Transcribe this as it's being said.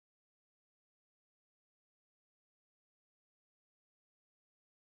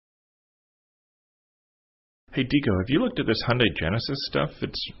Hey, Deco, have you looked at this Hyundai Genesis stuff?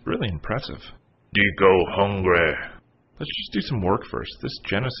 It's really impressive. Deco hungry. Let's just do some work first. This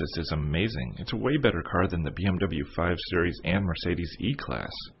Genesis is amazing. It's a way better car than the BMW 5 Series and Mercedes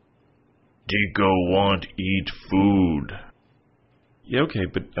E-Class. Deco want eat food. Yeah, okay,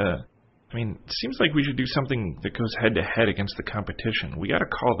 but, it seems like we should do something that goes head-to-head against the competition. We gotta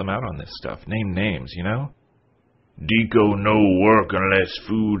call them out on this stuff. Name names, you know? Deco no work unless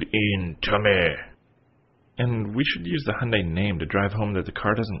food in tummy. And we should use the Hyundai name to drive home that the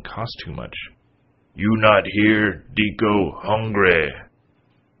car doesn't cost too much. You not here, Deco hungry.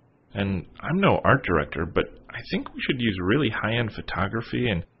 And I'm no art director, but I think we should use really high-end photography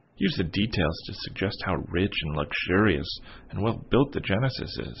and use the details to suggest how rich and luxurious and well-built the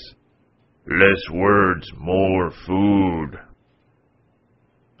Genesis is. Less words, more food.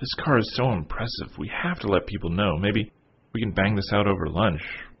 This car is so impressive, we have to let people know. Maybe we can bang this out over lunch.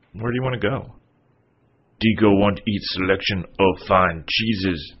 Where do you want to go? Deco want eat selection of fine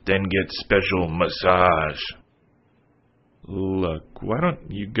cheeses, then get special massage. Look, why don't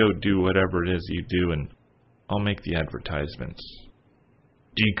you go do whatever it is you do and I'll make the advertisements.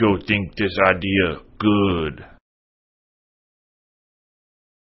 Deco think this idea good.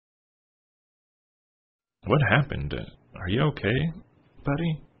 What happened? Are you okay,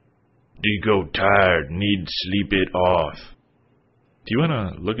 buddy? Deco tired, need sleep it off. Do you want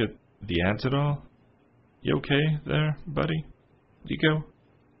to look at the ads at all? You okay there, buddy? Deco?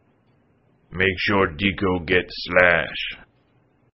 Make sure Deco get slash.